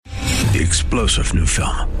The explosive new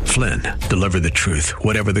film, Flynn, Deliver the Truth,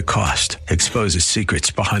 Whatever the Cost, exposes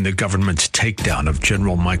secrets behind the government's takedown of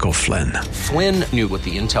General Michael Flynn. Flynn knew what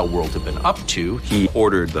the intel world had been up to. He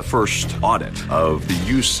ordered the first audit of the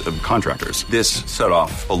use of contractors. This set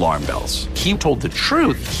off alarm bells. He told the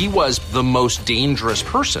truth. He was the most dangerous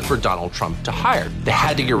person for Donald Trump to hire. They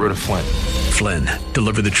had to get rid of Flynn. Flynn,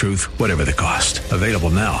 Deliver the Truth, Whatever the Cost. Available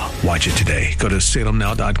now. Watch it today. Go to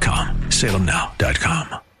salemnow.com.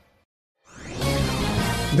 salemnow.com.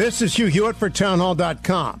 This is Hugh Hewitt for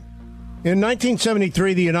townhall.com. In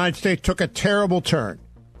 1973, the United States took a terrible turn,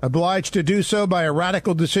 obliged to do so by a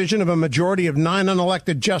radical decision of a majority of 9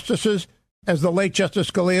 unelected justices, as the late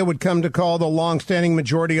Justice Scalia would come to call the long-standing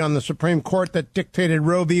majority on the Supreme Court that dictated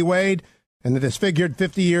Roe v. Wade and the disfigured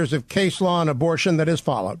 50 years of case law on abortion that has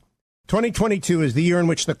followed. 2022 is the year in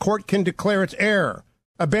which the court can declare its error,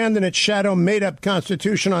 abandon its shadow made-up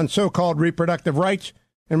Constitution on so-called reproductive rights,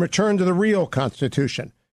 and return to the real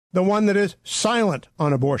Constitution, the one that is silent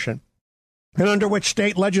on abortion, and under which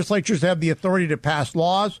state legislatures have the authority to pass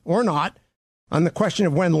laws, or not, on the question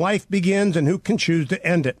of when life begins and who can choose to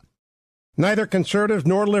end it. Neither conservatives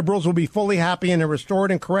nor liberals will be fully happy in a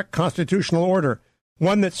restored and correct constitutional order,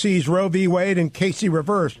 one that sees Roe v. Wade and Casey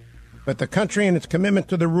reversed, but the country and its commitment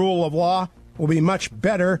to the rule of law will be much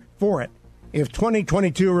better for it if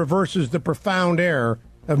 2022 reverses the profound error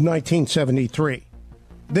of 1973.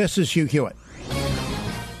 This is Hugh Hewitt.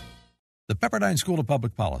 The Pepperdine School of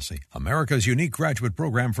Public Policy, America's unique graduate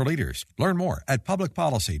program for leaders. Learn more at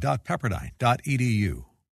publicpolicy.pepperdine.edu.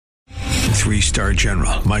 3-star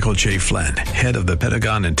General Michael J. Flynn, head of the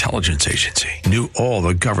Pentagon Intelligence Agency, knew all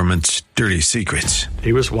the government's dirty secrets.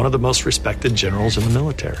 He was one of the most respected generals in the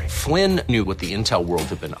military. Flynn knew what the intel world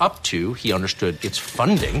had been up to. He understood its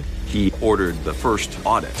funding. He ordered the first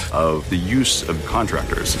audit of the use of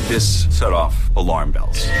contractors. This set off alarm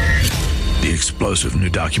bells. The explosive new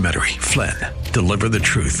documentary, Flynn, Deliver the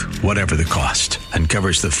Truth, Whatever the Cost,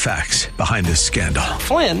 uncovers the facts behind this scandal.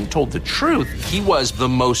 Flynn told the truth. He was the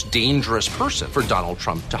most dangerous person for Donald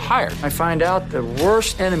Trump to hire. I find out the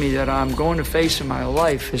worst enemy that I'm going to face in my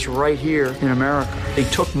life is right here in America. They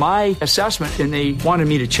took my assessment and they wanted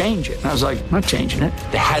me to change it. And I was like, I'm not changing it.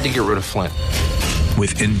 They had to get rid of Flynn.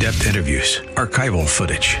 With in-depth interviews, archival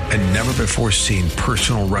footage, and never-before-seen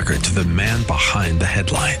personal records of the man behind the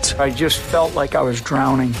headlines. I just felt like I was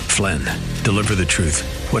drowning. Flynn, Deliver the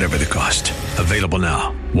Truth, Whatever the Cost. Available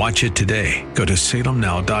now. Watch it today. Go to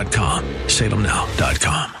salemnow.com.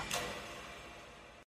 salemnow.com.